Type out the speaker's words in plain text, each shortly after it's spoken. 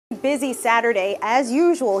busy Saturday as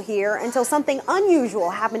usual here until something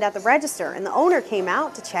unusual happened at the register and the owner came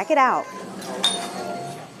out to check it out.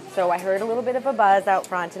 So I heard a little bit of a buzz out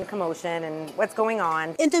front and commotion and what's going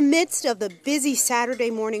on. In the midst of the busy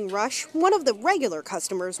Saturday morning rush, one of the regular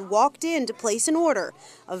customers walked in to place an order,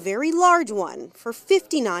 a very large one, for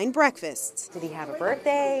 59 breakfasts. Did he have a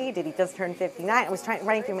birthday? Did he just turn 59? It was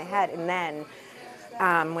running through my head, and then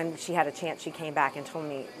when she had a chance, she came back and told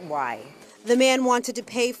me why. The man wanted to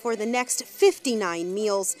pay for the next 59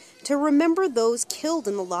 meals to remember those killed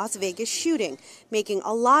in the Las Vegas shooting, making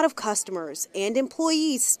a lot of customers and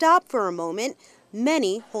employees stop for a moment,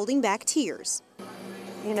 many holding back tears.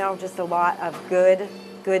 You know, just a lot of good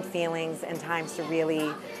feelings and times to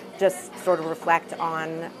really just sort of reflect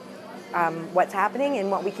on what's happening and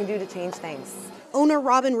what we can do to change things. Owner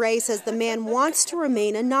Robin Ray says the man wants to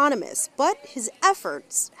remain anonymous, but his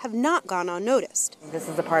efforts have not gone unnoticed. This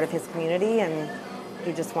is a part of his community, and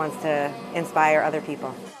he just wants to inspire other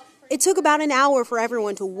people. It took about an hour for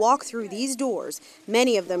everyone to walk through these doors,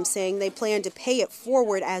 many of them saying they plan to pay it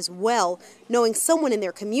forward as well, knowing someone in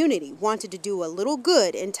their community wanted to do a little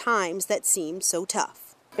good in times that seemed so tough.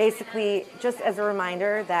 Basically, just as a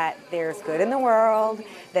reminder that there's good in the world,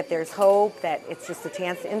 that there's hope, that it's just a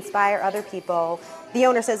chance to inspire other people. The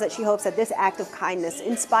owner says that she hopes that this act of kindness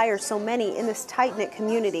inspires so many in this tight-knit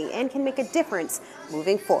community and can make a difference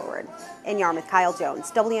moving forward. In Yarmouth, Kyle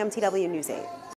Jones, WMTW News 8.